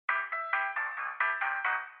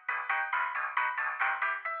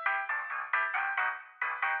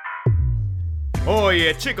Oh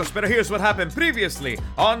yeah, chicos, but here's what happened previously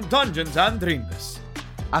on Dungeons and Dreams.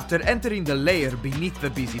 After entering the lair beneath the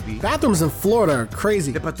BZB, Bathrooms in Florida are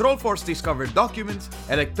crazy. the patrol force discovered documents,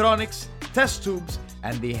 electronics, test tubes,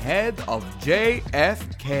 and the head of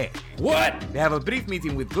JFK. What? They have a brief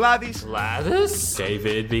meeting with Gladys Gladys?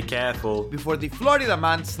 David, be careful. before the Florida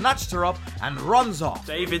man snatched her up and runs off.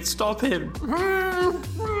 David, stop him.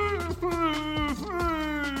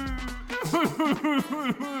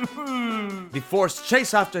 The force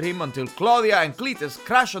chase after him until Claudia and Cletus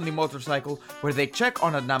crash on the motorcycle where they check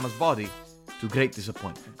on Adnama's body, to great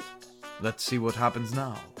disappointment. Let's see what happens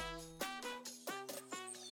now.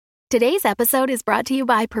 Today's episode is brought to you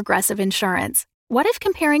by Progressive Insurance. What if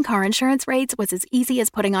comparing car insurance rates was as easy as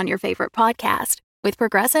putting on your favorite podcast? With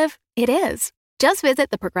Progressive, it is. Just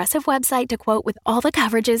visit the Progressive website to quote with all the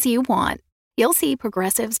coverages you want. You'll see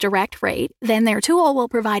Progressive's direct rate, then their tool will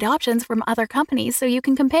provide options from other companies so you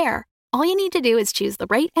can compare. All you need to do is choose the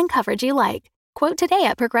rate and coverage you like. Quote today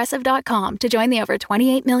at Progressive.com to join the over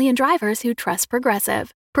 28 million drivers who trust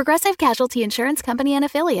Progressive. Progressive Casualty Insurance Company and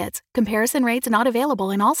Affiliates. Comparison rates not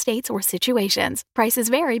available in all states or situations. Prices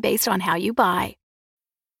vary based on how you buy.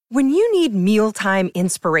 When you need mealtime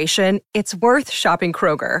inspiration, it's worth shopping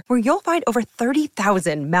Kroger, where you'll find over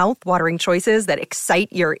 30,000 mouth-watering choices that excite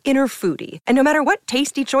your inner foodie. And no matter what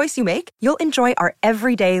tasty choice you make, you'll enjoy our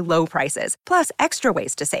everyday low prices, plus extra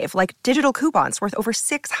ways to save, like digital coupons worth over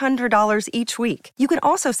 $600 each week. You can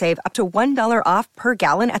also save up to $1 off per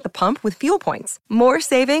gallon at the pump with fuel points. More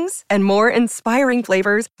savings and more inspiring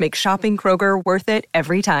flavors make shopping Kroger worth it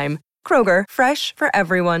every time. Kroger, fresh for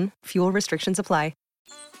everyone. Fuel restrictions apply.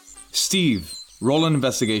 Steve, roll an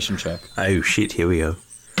investigation check. Oh shit, here we go.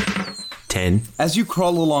 10. As you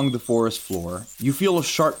crawl along the forest floor, you feel a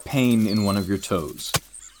sharp pain in one of your toes.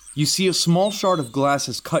 You see a small shard of glass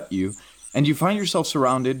has cut you, and you find yourself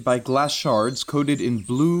surrounded by glass shards coated in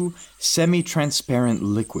blue, semi-transparent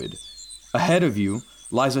liquid. Ahead of you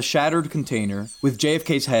lies a shattered container with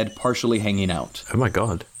JFK's head partially hanging out. Oh my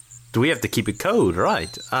god. Do we have to keep it cold,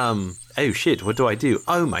 right? Oh shit, what do I do?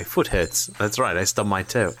 Oh, my foot hurts. That's right, I stubbed my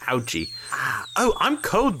toe. Ouchie. Oh, I'm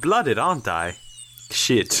cold-blooded, aren't I?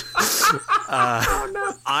 Shit.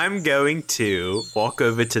 I'm going to walk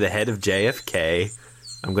over to the head of JFK.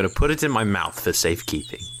 I'm going to put it in my mouth for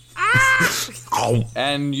safekeeping.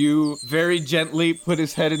 And you very gently put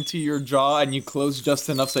his head into your jaw, and you close just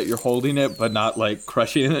enough so that you're holding it, but not, like,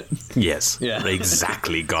 crushing it. Yes, Yeah.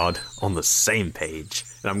 exactly, God. On the same page.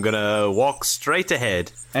 And I'm going to walk straight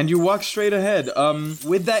ahead. And you walk straight ahead.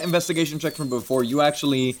 With that investigation check from before,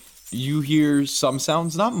 you hear some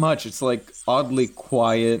sounds, not much. It's like oddly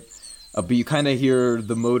quiet, but you kind of hear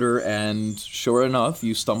the motor, and sure enough,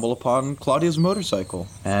 you stumble upon Claudia's motorcycle.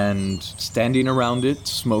 And standing around it,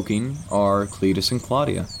 smoking, are Cletus and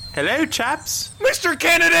Claudia. Hello, chaps. Mr.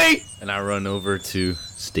 Kennedy! And I run over to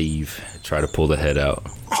Steve, try to pull the head out.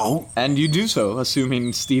 Oh. And you do so,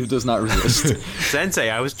 assuming Steve does not resist. Sensei,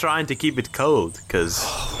 I was trying to keep it cold, because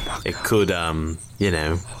it could,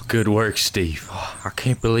 Good work, Steve. I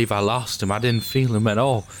can't believe I lost him. I didn't feel him at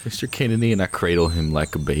all. Mr. Kennedy, and I cradle him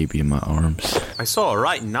like a baby in my arms. I saw a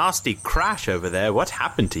right nasty crash over there. What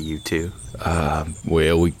happened to you two?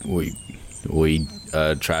 Well, we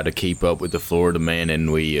tried to keep up with the Florida man,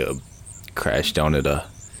 and we crashed on it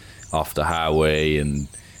off the highway, and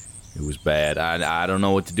it was bad. I don't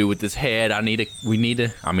know what to do with this head. I mean,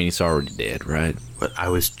 it's already dead, right? But I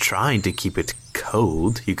was trying to keep it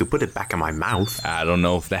cold. You could put it back in my mouth. I don't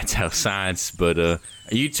know if that's how science, but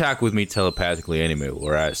you talk with me telepathically anyway,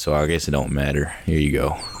 alright? So I guess it don't matter. Here you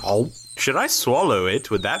go. Oh. Should I swallow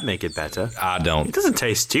it? Would that make it better? I don't. It doesn't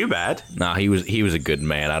taste too bad. Nah, he was a good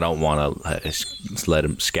man. I don't want to let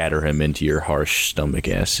him scatter him into your harsh stomach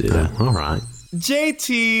acid. All right.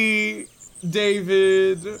 JT,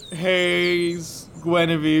 David, Hayes,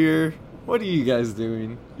 Guinevere, what are you guys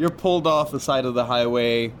doing? You're pulled off the side of the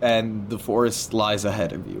highway, and the forest lies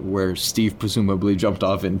ahead of you, where Steve presumably jumped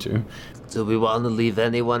off into. Do we want to leave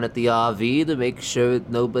anyone at the RV to make sure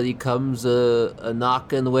nobody comes a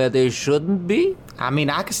knocking where they shouldn't be? I mean,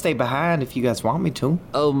 I could stay behind if you guys want me to.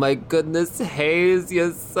 Oh my goodness, Hayes,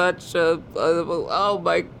 you're such a... oh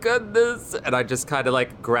my goodness. And I just kind of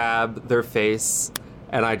like grab their face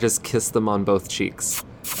and I just kiss them on both cheeks.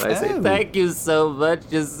 And I say, thank you so much,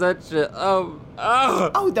 you're such a...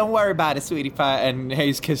 Oh, don't worry about it, sweetie pie. And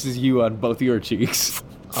Hayes kisses you on both your cheeks.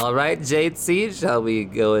 All right, JT, shall we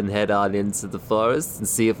go and head on into the forest and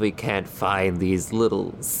see if we can't find these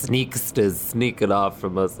little sneaksters sneaking off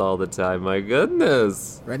from us all the time? My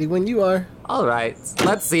goodness. Ready when you are. All right,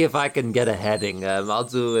 let's see if I can get a heading. I'll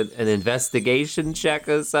do an investigation check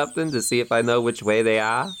or something to see if I know which way they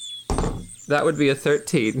are. That would be a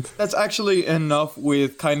 13. That's actually enough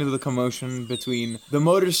with kind of the commotion between the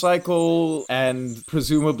motorcycle and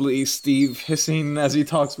presumably Steve hissing as he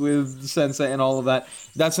talks with Sensei and all of that.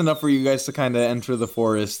 That's enough for you guys to kind of enter the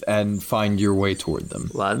forest and find your way toward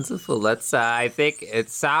them. Wonderful. Let's, I think it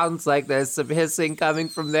sounds like there's some hissing coming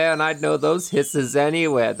from there, and I'd know those hisses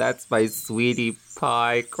anywhere. That's my sweetie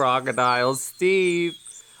pie crocodile, Steve.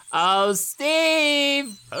 Oh,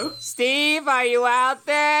 Steve! Oh? Steve, are you out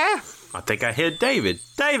there? I think I hear David.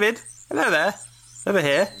 David, hello there. Over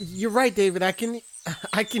here. You're right, David. I can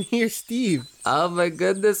hear Steve. Oh my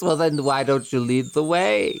goodness. Well then why don't you lead the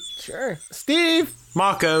way? Sure. Steve!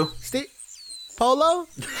 Marco. Steve? Polo?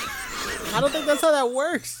 I don't think that's how that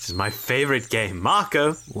works. This is my favorite game.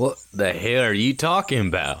 Marco. What the hell are you talking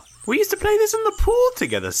about? We used to play this in the pool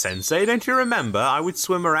together, Sensei. Don't you remember? I would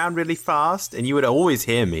swim around really fast, and you would always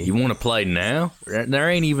hear me. You want to play now? There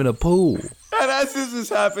ain't even a pool. And as this is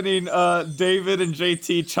happening, David and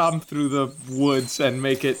JT chomp through the woods and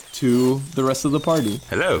make it to the rest of the party.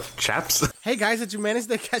 Hello, chaps. Hey guys, did you manage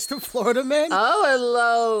to catch the Florida man? Oh,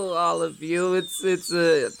 hello, all of you. It's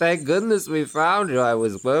thank goodness we found you. I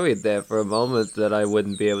was worried there for a moment that I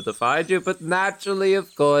wouldn't be able to find you, but naturally,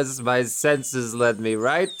 of course, my senses led me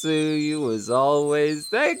right to you as always.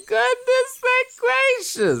 Thank goodness, thank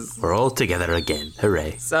gracious. We're all together again.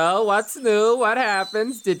 Hooray. So, what's new? What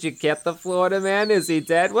happens? Did you get the Florida man? Is he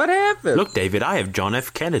dead? What happened? Look, David, I have John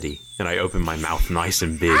F. Kennedy. And I open my mouth nice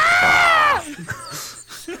and big.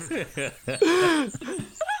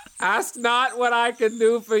 Ask not what I can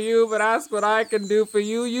do for you, but ask what I can do for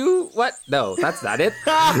you. You what? No, that's not it.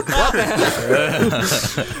 What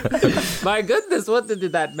the hell? My goodness, what did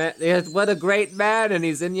that man? What a great man, and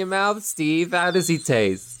he's in your mouth, Steve. How does he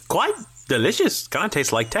taste? Quite delicious. Kind of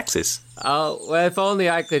tastes like Texas. Oh, well, if only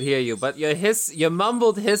I could hear you. But your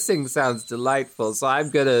mumbled hissing sounds delightful, so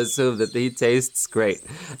I'm gonna assume that he tastes great.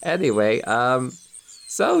 Anyway,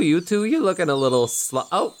 so you two, you're looking a little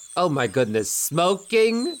oh my goodness,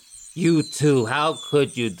 smoking? You two, how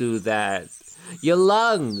could you do that? Your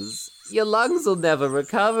lungs will never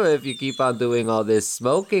recover if you keep on doing all this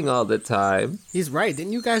smoking all the time. He's right.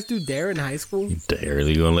 Didn't you guys do DARE in high school? Dare,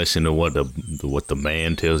 you gonna listen to what the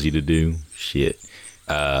man tells you to do? Shit.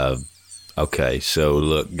 Okay, so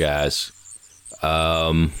look, guys.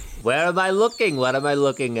 Where am I looking? What am I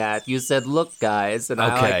looking at? You said look, guys, and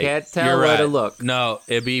now I can't tell you're where to right. look. No,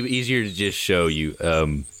 it'd be easier to just show you.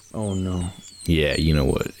 Oh no. Yeah, you know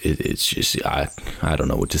what? It's just I don't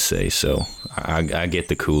know what to say, so I get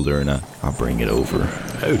the cooler and I'll bring it over.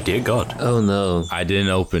 Oh, dear God. Oh no. I didn't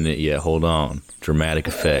open it yet. Hold on. Dramatic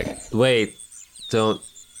effect. Wait, don't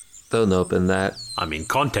open that. I mean,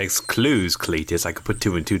 context clues, Cletus. I could put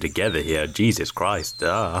two and two together here. Jesus Christ.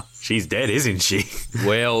 She's dead, isn't she?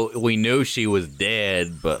 Well, we knew she was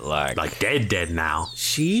dead, but Like dead now.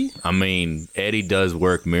 She? I mean, Eddie does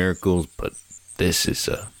work miracles, but this is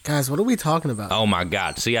Guys, what are we talking about? oh my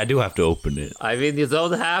God. See, I do have to open it. I mean, you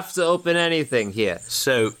don't have to open anything here.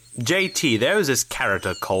 So, JT, there was this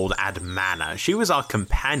character called Admana. She was our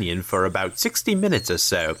companion for about 60 minutes or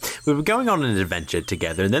so. We were going on an adventure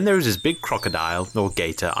together, and then there was this big crocodile, or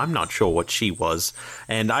gator, I'm not sure what she was,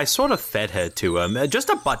 and I sort of fed her to him. Just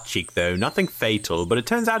a butt cheek, though, nothing fatal, but it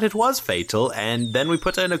turns out it was fatal, and then we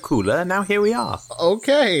put her in a cooler, and now here we are.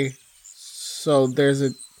 Okay. So there's a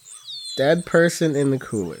dead person in the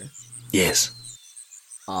cooler. Yes.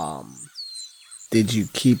 Did you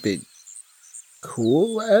keep it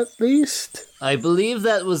cool at least? I believe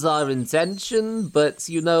that was our intention, but,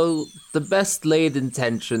 you know, the best laid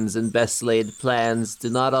intentions and best laid plans do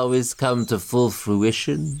not always come to full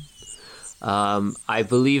fruition. I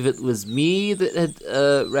believe it was me that had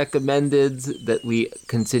recommended that we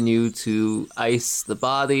continue to ice the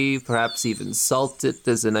body, perhaps even salt it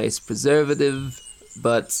as a nice preservative.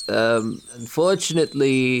 But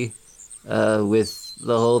unfortunately, with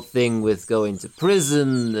the whole thing with going to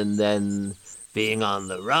prison and then being on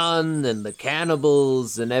the run and the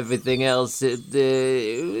cannibals and everything else, it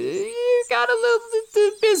got a little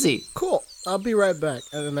too busy. Cool. I'll be right back.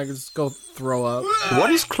 And then I can just go throw up.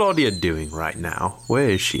 What is Claudia doing right now? Where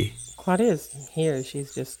is she? Claudia's here.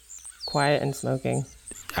 She's just quiet and smoking.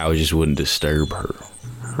 I just wouldn't disturb her.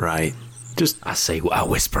 Right. I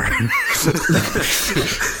whisper.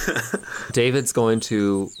 David's going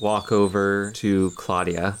to walk over to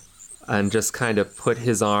Claudia and just kind of put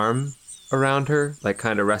his arm around her, like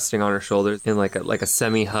kind of resting on her shoulders in like a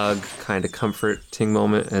semi-hug kind of comforting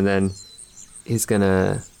moment, and then he's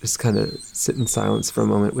gonna just kind of sit in silence for a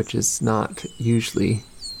moment, which is not usually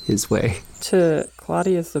his way. To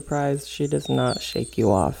Claudia's surprise, she does not shake you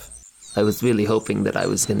off. I was really hoping that I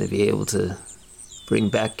was going to be able to bring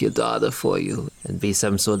back your daughter for you and be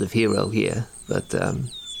some sort of hero here. But,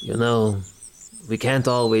 we can't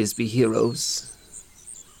always be heroes.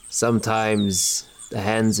 Sometimes the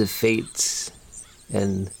hands of fate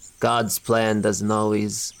and God's plan doesn't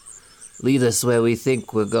always lead us where we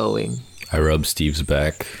think we're going. I rub Steve's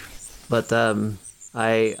back. But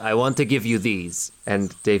I want to give you these.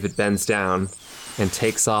 And David bends down and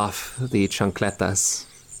takes off the chancletas,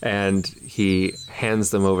 and he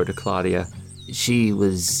hands them over to Claudia. She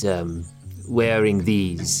was wearing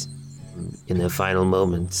these in her final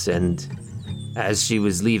moments, and as she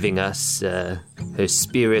was leaving us, her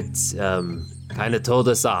spirit kind of told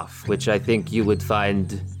us off, which I think you would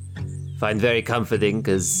find very comforting,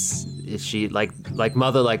 because she like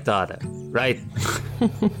mother, like daughter, right?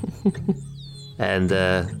 And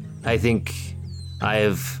I think I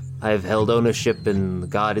have held ownership and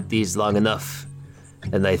guarded these long enough,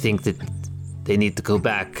 and I think that they need to go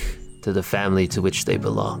back to the family to which they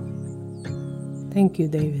belong. Thank you,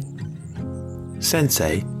 David.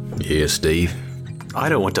 Sensei. Yeah, Steve. I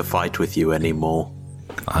don't want to fight with you anymore.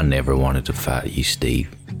 I never wanted to fight you, Steve.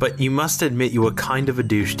 But you must admit you were kind of a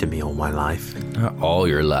douche to me all my life. Not all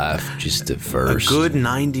your life, just at first. A good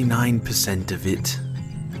 99% of it.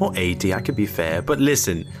 Or 80, I could be fair. But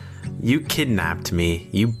listen, you kidnapped me.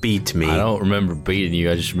 You beat me. I don't remember beating you.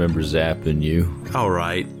 I just remember zapping you. All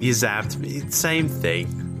right, you zapped me. Same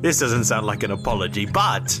thing. This doesn't sound like an apology,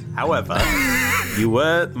 but, however, you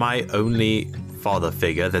were my only father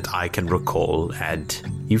figure that I can recall, and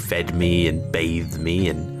you fed me and bathed me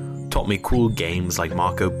and taught me cool games like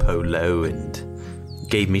Marco Polo and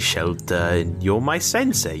gave me shelter, and you're my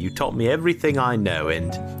sensei. You taught me everything I know,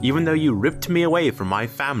 and even though you ripped me away from my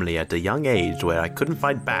family at a young age where I couldn't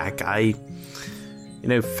fight back,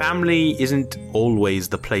 family isn't always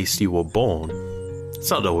the place you were born. It's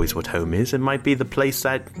not always what home is. It might be the place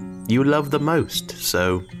that you love the most.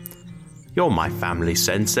 So, you're my family,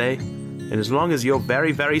 Sensei. And as long as you're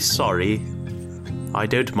very, very sorry, I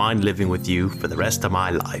don't mind living with you for the rest of my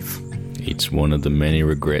life. It's one of the many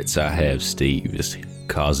regrets I have, Steve, is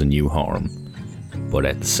causing you harm. But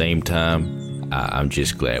at the same time, I'm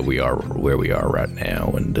just glad we are where we are right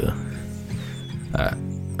now. And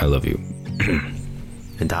I love you.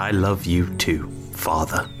 And I love you too,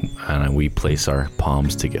 Father. And we place our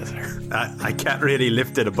palms together. I can't really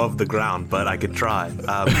lift it above the ground, but I could try.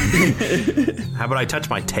 How about I touch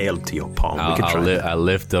my tail to your palm? We can try. I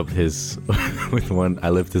lift up his with one.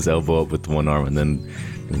 I lift his elbow up with one arm, and then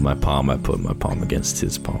with my palm, I put my palm against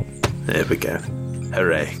his palm. There we go.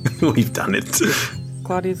 Hooray! We've done it.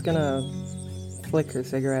 Claudia's gonna flick her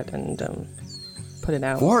cigarette and put it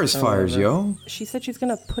out. Forest fires, yo. She said she's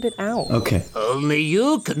gonna put it out. Okay. Only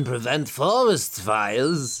you can prevent forest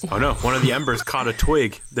fires. Oh no, one of the embers caught a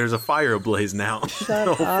twig. There's a fire ablaze now.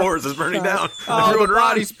 The whole forest is burning down. Oh, the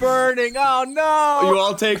body's burning. Oh no! You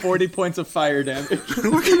all take 40 points of fire damage.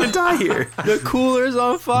 We're gonna die here. The cooler's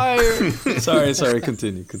on fire. Sorry,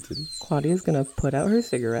 continue. Claudia's gonna put out her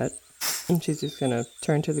cigarette, and she's just gonna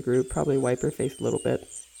turn to the group, probably wipe her face a little bit.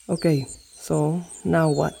 Okay, so now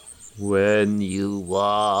what? When you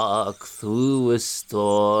walk through a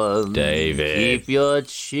storm, David, keep your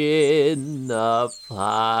chin up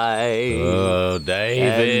high. Oh,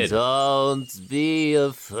 David. And don't be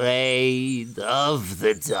afraid of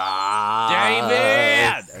the dark.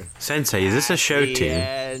 David! Sensei, is this a show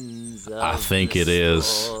tune? I think it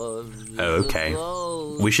is. Oh, okay.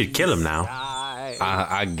 We should kill him now.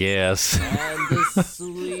 I guess.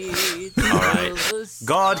 Alright.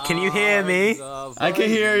 God, can you hear me? I can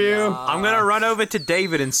hear you. I'm gonna run over to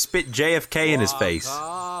David and spit JFK in his face.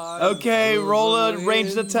 Okay, roll a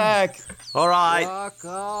ranged attack. Alright.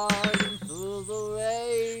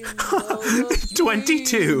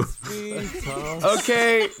 22.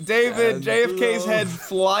 Okay, David, JFK's head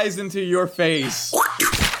flies into your face.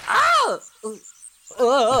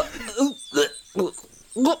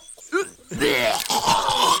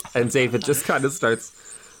 And David just kind of starts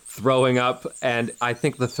throwing up, and I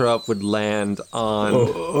think the throw up would land on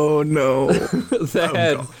the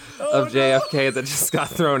head of JFK that just got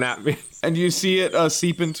thrown at me. And you see it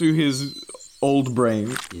seep into his old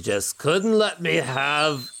brain. You just couldn't let me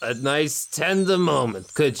have a nice tender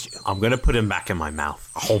moment, could you? I'm gonna put him back in my mouth.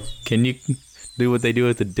 Oh. Can you do what they do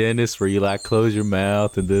at the dentist, where you like close your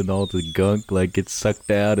mouth and then all the gunk like gets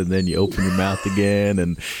sucked out, and then you open your mouth again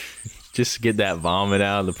and just get that vomit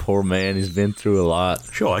out? The poor man, he's been through a lot.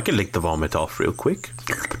 Sure, I can lick the vomit off real quick.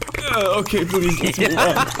 Okay, please.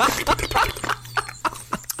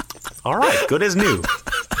 All right, good as new.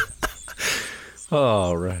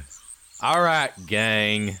 All right,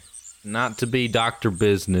 gang. not to be Dr.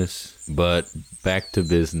 Business, but back to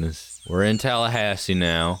business. We're in Tallahassee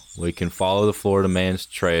now. We can follow the Florida man's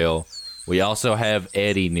trail. We also have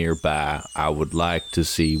Eddie nearby. I would like to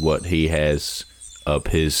see what he has up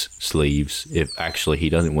his sleeves. If actually he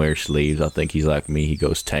doesn't wear sleeves, I think he's like me. He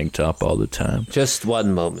goes tank top all the time. Just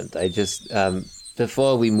one moment. I just,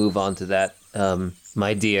 before we move on to that,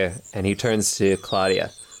 my dear, and he turns to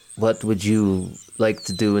Claudia, what would you like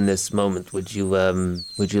to do in this moment? Would you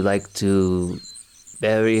like to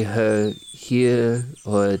bury her here,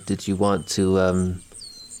 or did you want to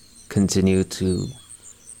continue to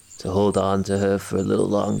hold on to her for a little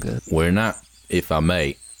longer? We're not, if I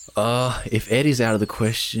may. If Eddie's out of the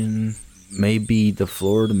question, maybe the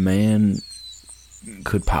Florida man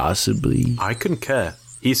could possibly. I concur.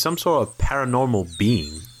 He's some sort of paranormal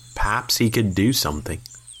being. Perhaps he could do something.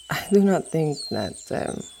 I do not think that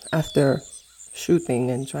after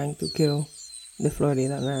shooting and trying to kill the Florida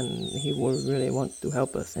man, he would really want to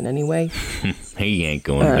help us in any way. He ain't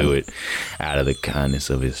gonna do it out of the kindness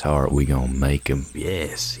of his heart. We gonna make him.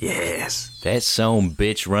 Yes. That son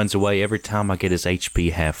bitch runs away every time I get his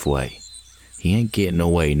HP halfway. He ain't getting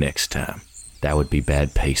away next time. That would be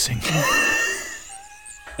bad pacing.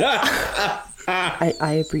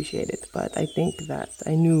 I appreciate it, but I think that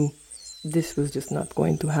I knew this was just not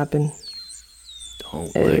going to happen.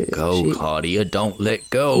 Don't let go, Claudia. Don't let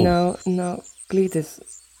go. No. Cletus,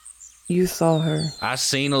 you saw her. I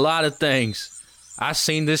seen a lot of things. I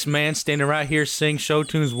seen this man standing right here sing show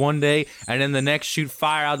tunes one day, and then the next shoot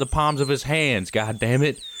fire out of the palms of his hands. God damn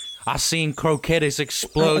it. I seen croquettes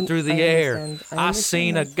explode through the air. I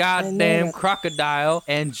seen a goddamn crocodile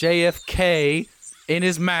and JFK in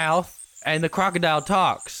his mouth, and the crocodile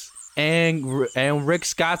talks. And Rick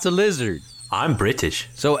Scott's a lizard. I'm British.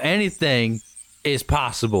 So anything is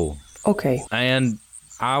possible. Okay. And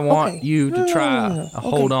I want you to try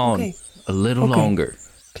hold on a little longer.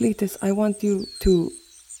 Cletus, I want you to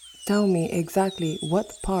tell me exactly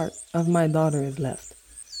what part of my daughter is left.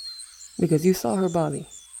 Because you saw her body.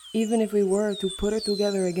 Even if we were to put her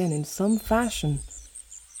together again in some fashion,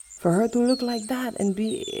 for her to look like that and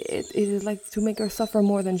it is like to make her suffer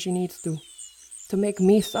more than she needs to. To make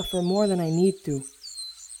me suffer more than I need to.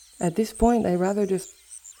 At this point, I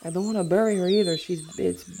don't want to bury her either.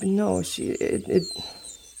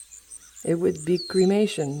 It would be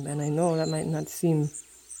cremation, and I know that might seem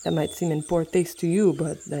in poor taste to you,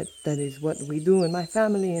 but that is what we do in my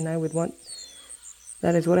family, and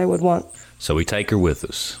that is what I would want. So we take her with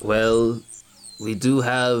us. Well, we do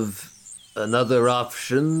have another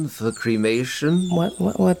option for cremation. What?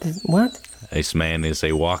 This man is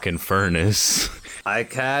a walking furnace. I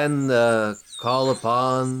can call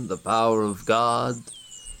upon the power of God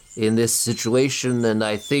in this situation, and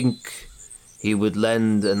I think he would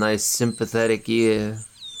lend a nice sympathetic ear.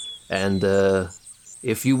 And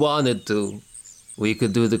if you wanted to, we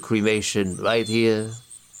could do the cremation right here,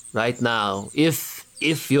 right now, if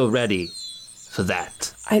you're ready for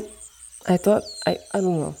that. I thought, I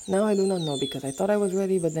don't know. Now I do not know, because I thought I was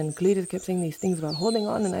ready, but then Cletus kept saying these things about holding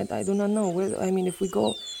on, and I do not know. If we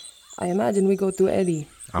go, I imagine we go to Eddie.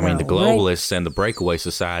 The globalists and the breakaway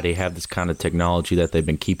society have this kind of technology that they've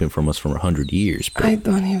been keeping from us for 100 years. But I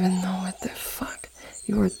don't even know what the fuck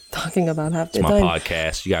you were talking about half the time. It's my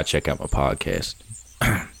podcast. You gotta check out my podcast.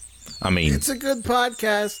 It's a good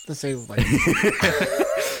podcast. The same way.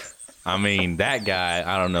 That guy,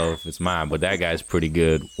 I don't know if it's mine, but that guy's pretty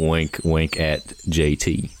good. Wink, wink at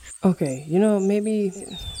JT. Okay, maybe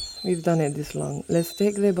we've done it this long. Let's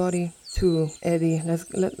take the body to Eddie.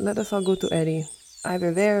 Let us all go to Eddie.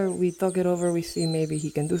 Either there, we talk it over, we see maybe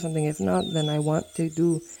he can do something. If not, then I want to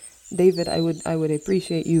do David. I would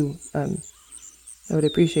appreciate you. I would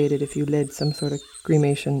appreciate it if you led some sort of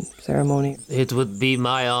cremation ceremony. It would be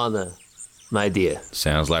my honor, my dear.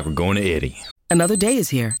 Sounds like we're going to Eddie. Another day is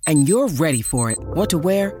here, and you're ready for it. What to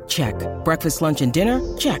wear? Check. Breakfast, lunch, and dinner?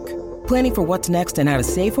 Check. Planning for what's next and how to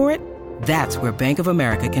save for it? That's where Bank of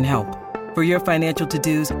America can help. For your financial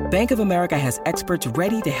to-dos, Bank of America has experts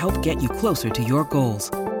ready to help get you closer to your goals.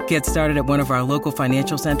 Get started at one of our local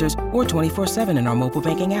financial centers or 24/7 in our mobile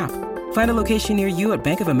banking app. Find a location near you at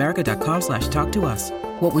bankofamerica.com/talktous.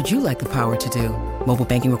 What would you like the power to do? Mobile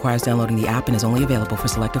banking requires downloading the app and is only available for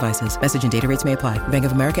select devices. Message and data rates may apply. Bank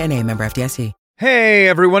of America N.A., member FDIC. Hey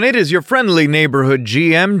everyone, it is your friendly neighborhood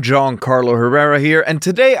GM, Giancarlo Herrera here, and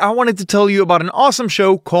today I wanted to tell you about an awesome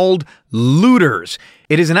show called Looters.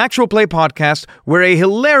 It is an actual play podcast where a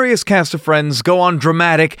hilarious cast of friends go on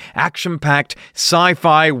dramatic, action-packed,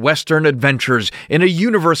 sci-fi western adventures in a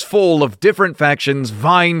universe full of different factions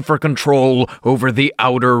vying for control over the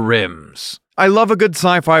Outer Rims. I love a good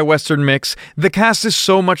sci-fi western mix. The cast is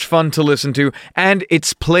so much fun to listen to, and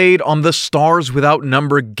it's played on the Stars Without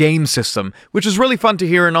Number game system, which is really fun to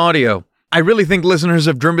hear in audio. I really think listeners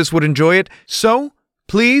of Drimbus would enjoy it, so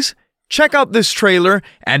please check out this trailer,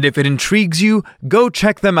 and if it intrigues you, go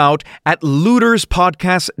check them out at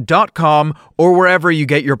looterspodcast.com or wherever you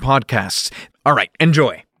get your podcasts. All right,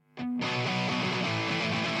 enjoy.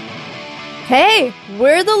 Hey,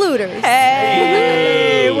 we're the Looters.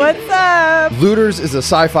 Hey, what's up? Looters is a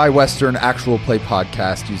sci-fi western actual play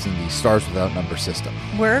podcast using the Stars Without Number system.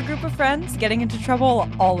 We're a group of friends getting into trouble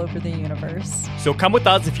all over the universe. So come with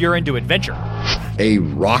us if you're into adventure. A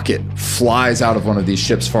rocket flies out of one of these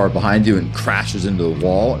ships far behind you and crashes into the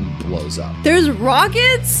wall and blows up. There's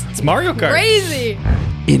rockets? It's Mario Kart. Crazy.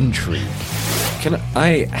 Intrigue. Can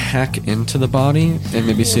I hack into the body and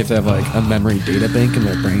maybe see if they have like a memory data bank in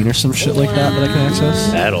their brain or some shit like that I can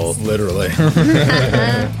access? That'll literally.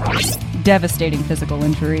 Devastating physical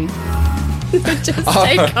injury. Just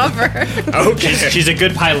take cover. Okay. She's a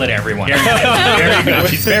good pilot, everyone. Very good.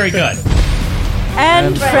 She's very good.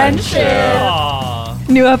 And friendship. Aww.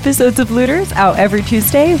 New episodes of Looters out every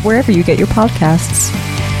Tuesday, wherever you get your podcasts.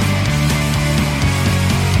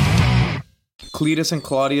 Cletus and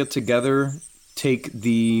Claudia together take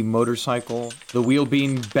the motorcycle. The wheel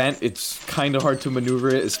being bent, it's kind of hard to maneuver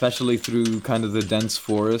it, especially through kind of the dense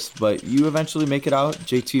forest, but you eventually make it out.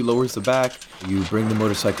 JT lowers the back, you bring the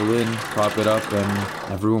motorcycle in, prop it up,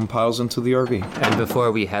 and everyone piles into the RV. And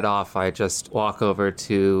before we head off, I just walk over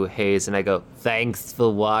to Hayes and I go, "Thanks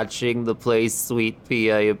for watching the play, Sweet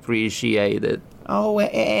Pea. I appreciate it." Oh,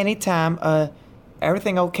 anytime.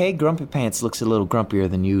 Everything okay? Grumpy Pants looks a little grumpier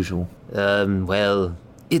than usual. Well,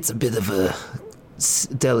 it's a bit of a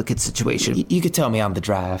delicate situation. You could tell me on the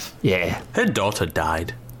drive. Yeah. Her daughter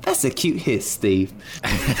died. That's a cute hiss, Steve.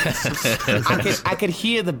 I could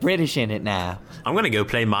hear the British in it now. I'm gonna go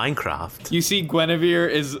play Minecraft. You see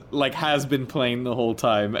Guinevere has been playing the whole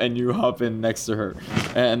time, and you hop in next to her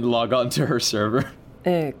and log on to her server.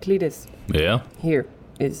 Cletus. Yeah? Here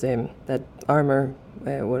is that armor,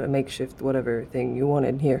 what a makeshift whatever thing you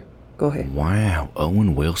wanted. Here, go ahead. Wow,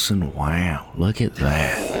 Owen Wilson, wow. Look at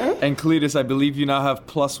that. And Cletus, I believe you now have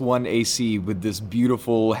 +1 AC with this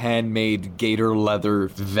beautiful handmade gator leather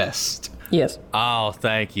vest. Yes. Oh,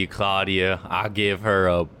 thank you, Claudia. I'll give her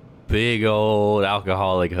a big old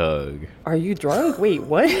alcoholic hug. Are you drunk? Wait,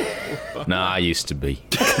 what? Nah, I used to be.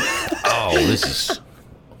 Oh, this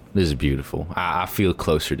is beautiful. I feel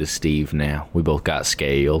closer to Steve now. We both got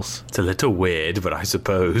scales. It's a little weird, but I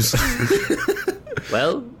suppose.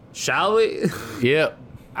 Well, shall we? Yep.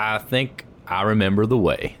 I think I remember the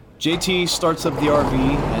way. JT starts up the RV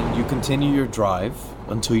and you continue your drive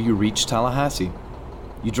until you reach Tallahassee.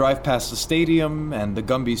 You drive past the stadium and the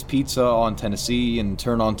Gumby's Pizza on Tennessee and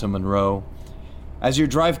turn onto Monroe. As your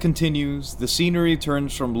drive continues, the scenery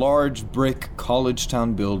turns from large brick college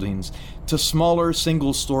town buildings to smaller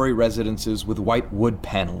single-story residences with white wood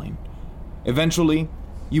paneling. Eventually,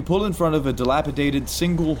 you pull in front of a dilapidated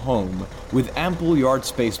single home with ample yard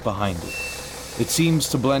space behind it. It seems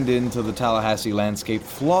to blend into the Tallahassee landscape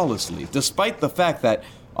flawlessly, despite the fact that,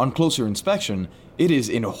 on closer inspection, it is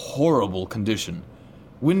in horrible condition.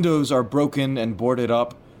 Windows are broken and boarded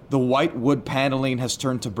up, the white wood paneling has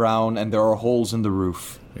turned to brown, and there are holes in the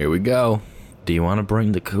roof. Here we go. Do you want to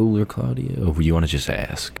bring the cooler, Claudia, or do you want to just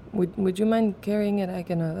ask? Would you mind carrying it? I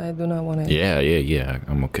do not want to. Yeah.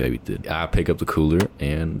 I'm okay with it. I pick up the cooler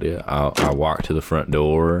and I'll walk to the front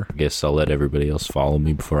door. I guess I'll let everybody else follow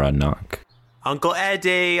me before I knock. Uncle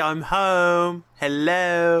Eddie, I'm home.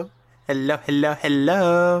 Hello.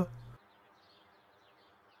 Hello.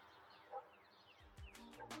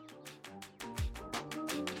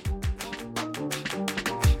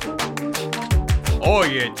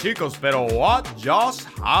 Oye, chicos, pero what just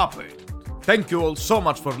happened? Thank you all so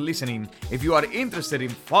much for listening. If you are interested in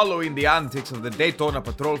following the antics of the Daytona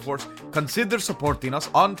Patrol Force, consider supporting us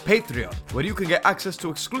on Patreon, where you can get access to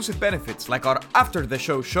exclusive benefits like our After the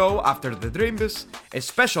Show After the Drimbus, a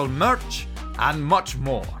special merch, and much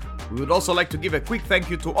more. We would also like to give a quick thank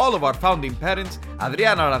you to all of our founding parents,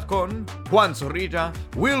 Adriana Alarcón, Juan Zorrilla,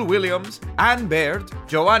 Will Williams, Ann Baird,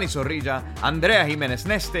 Giovanni Zorrilla, Andrea Jimenez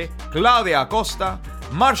Neste, Claudia Acosta,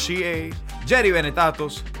 Marcie A., Jerry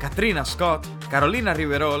Benetatos, Katrina Scott, Carolina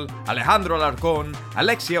Riverol, Alejandro Alarcón,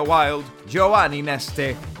 Alexia Wild, Giovanni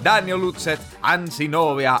Neste, Daniel Lutzet, and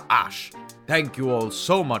Zinovia Ash. Thank you all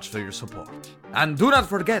so much for your support. And do not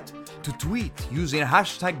forget to tweet using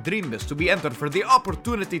 #Drimbus to be entered for the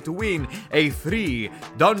opportunity to win a free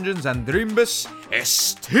Dungeons & Drimbus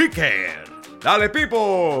sticker. Dale,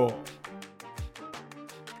 people!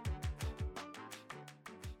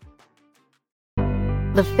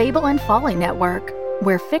 the Fable and Folly Network,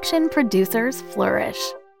 where fiction producers flourish.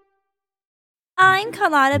 I'm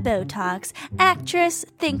Carlotta Botox, actress,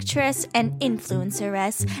 thinktress, and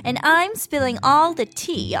influenceress, and I'm spilling all the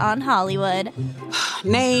tea on Hollywood.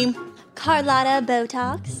 Name? Carlotta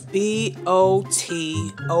Botox. B-O-T-O-X.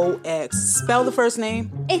 Spell the first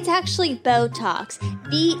name? It's actually Botox.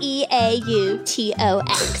 B-E-A-U-T-O-X.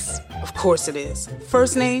 Of course it is.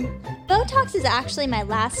 First name? Botox is actually my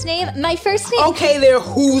last name. My first name... Okay, there,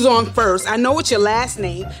 who's on first? I know it's your last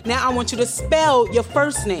name. Now I want you to spell your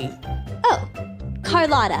first name. Oh,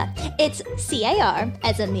 Carlotta. It's C-A-R,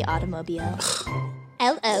 as in the automobile.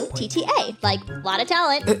 L-O-T-T-A, like lot of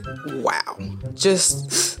talent. Wow.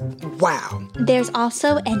 Just wow. There's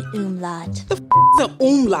also an umlaut. The f*** is an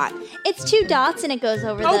umlaut? It's 2 dots and it goes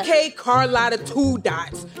over Okay, Carlotta, 2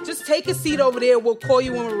 dots. Just take a seat over there. We'll call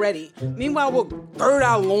you when we're ready. Meanwhile, we'll gird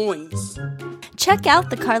our loins. Check out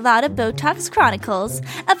the Carlotta Botox Chronicles,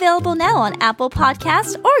 available now on Apple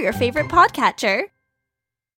Podcasts or your favorite podcatcher.